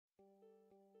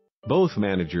Both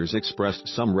managers expressed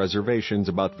some reservations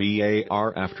about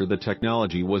VAR after the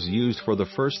technology was used for the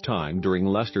first time during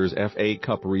Leicester's FA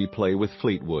Cup replay with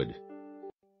Fleetwood.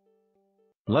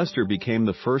 Leicester became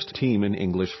the first team in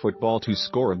English football to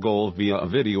score a goal via a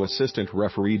video assistant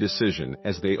referee decision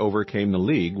as they overcame the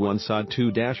League One side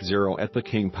 2-0 at the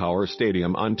King Power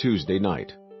Stadium on Tuesday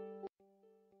night.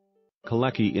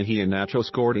 Kelechi Iheanacho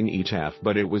scored in each half,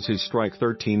 but it was his strike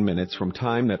 13 minutes from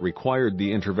time that required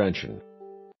the intervention.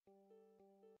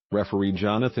 Referee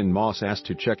Jonathan Moss asked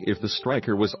to check if the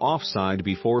striker was offside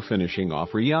before finishing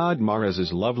off Riyad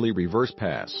Mahrez's lovely reverse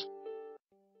pass.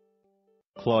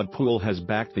 Claude Puel has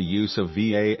backed the use of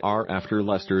VAR after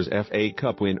Leicester's FA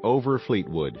Cup win over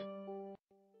Fleetwood.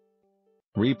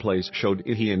 Replays showed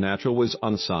Iheanacho was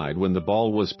onside when the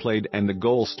ball was played and the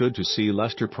goal stood to see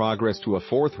Leicester progress to a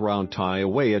fourth-round tie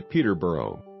away at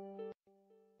Peterborough.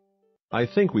 "I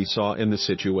think we saw in the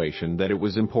situation that it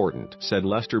was important," said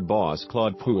Leicester boss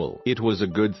Claude Puel. "It was a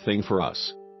good thing for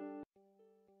us.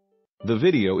 The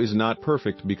video is not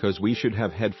perfect because we should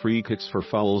have had free kicks for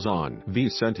fouls on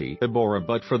Vicente Iborra,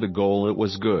 but for the goal it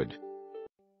was good."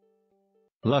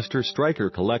 Leicester striker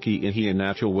Kelechi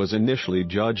Iheanacho was initially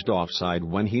judged offside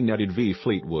when he netted v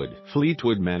Fleetwood.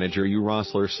 Fleetwood manager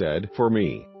Rossler said, "For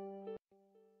me,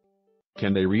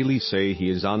 can they really say he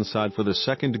is onside for the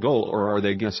second goal, or are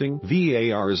they guessing?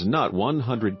 VAR is not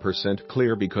 100%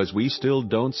 clear because we still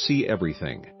don't see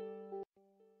everything.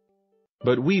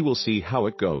 But we will see how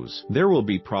it goes. There will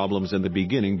be problems in the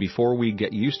beginning before we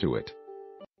get used to it."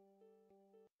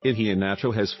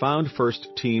 Iheanacho has found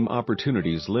first-team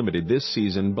opportunities limited this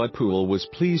season, but Puel was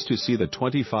pleased to see the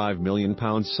 £25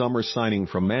 million summer signing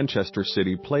from Manchester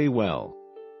City play well.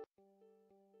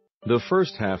 "The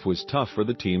first half was tough for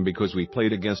the team because we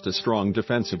played against a strong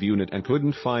defensive unit and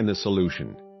couldn't find the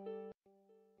solution.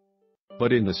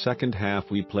 But in the second half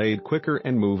we played quicker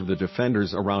and moved the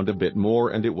defenders around a bit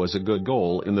more, and it was a good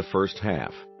goal in the first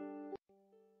half."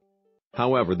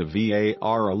 However, the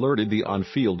VAR alerted the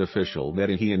on-field official that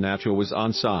Iheanacho was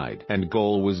onside and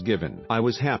goal was given. "I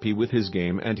was happy with his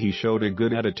game and he showed a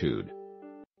good attitude.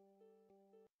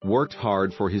 Worked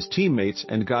hard for his teammates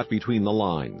and got between the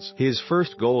lines. His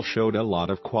first goal showed a lot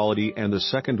of quality and the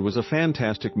second was a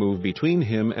fantastic move between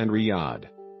him and Riyad.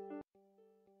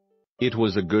 It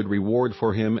was a good reward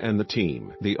for him and the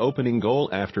team." The opening goal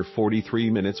after 43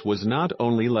 minutes was not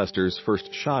only Leicester's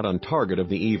first shot on target of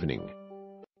the evening,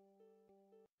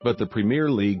 but the Premier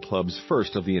League club's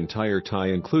first of the entire tie,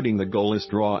 including the goalless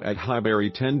draw at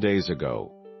Highbury 10 days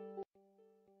ago.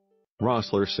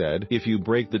 Rossler said, "If you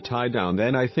break the tie down,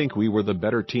 then I think we were the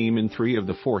better team in 3 of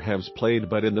the 4 halves played,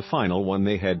 but in the final one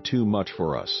they had too much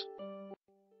for us.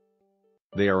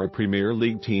 They are a Premier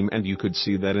League team and you could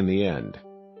see that in the end."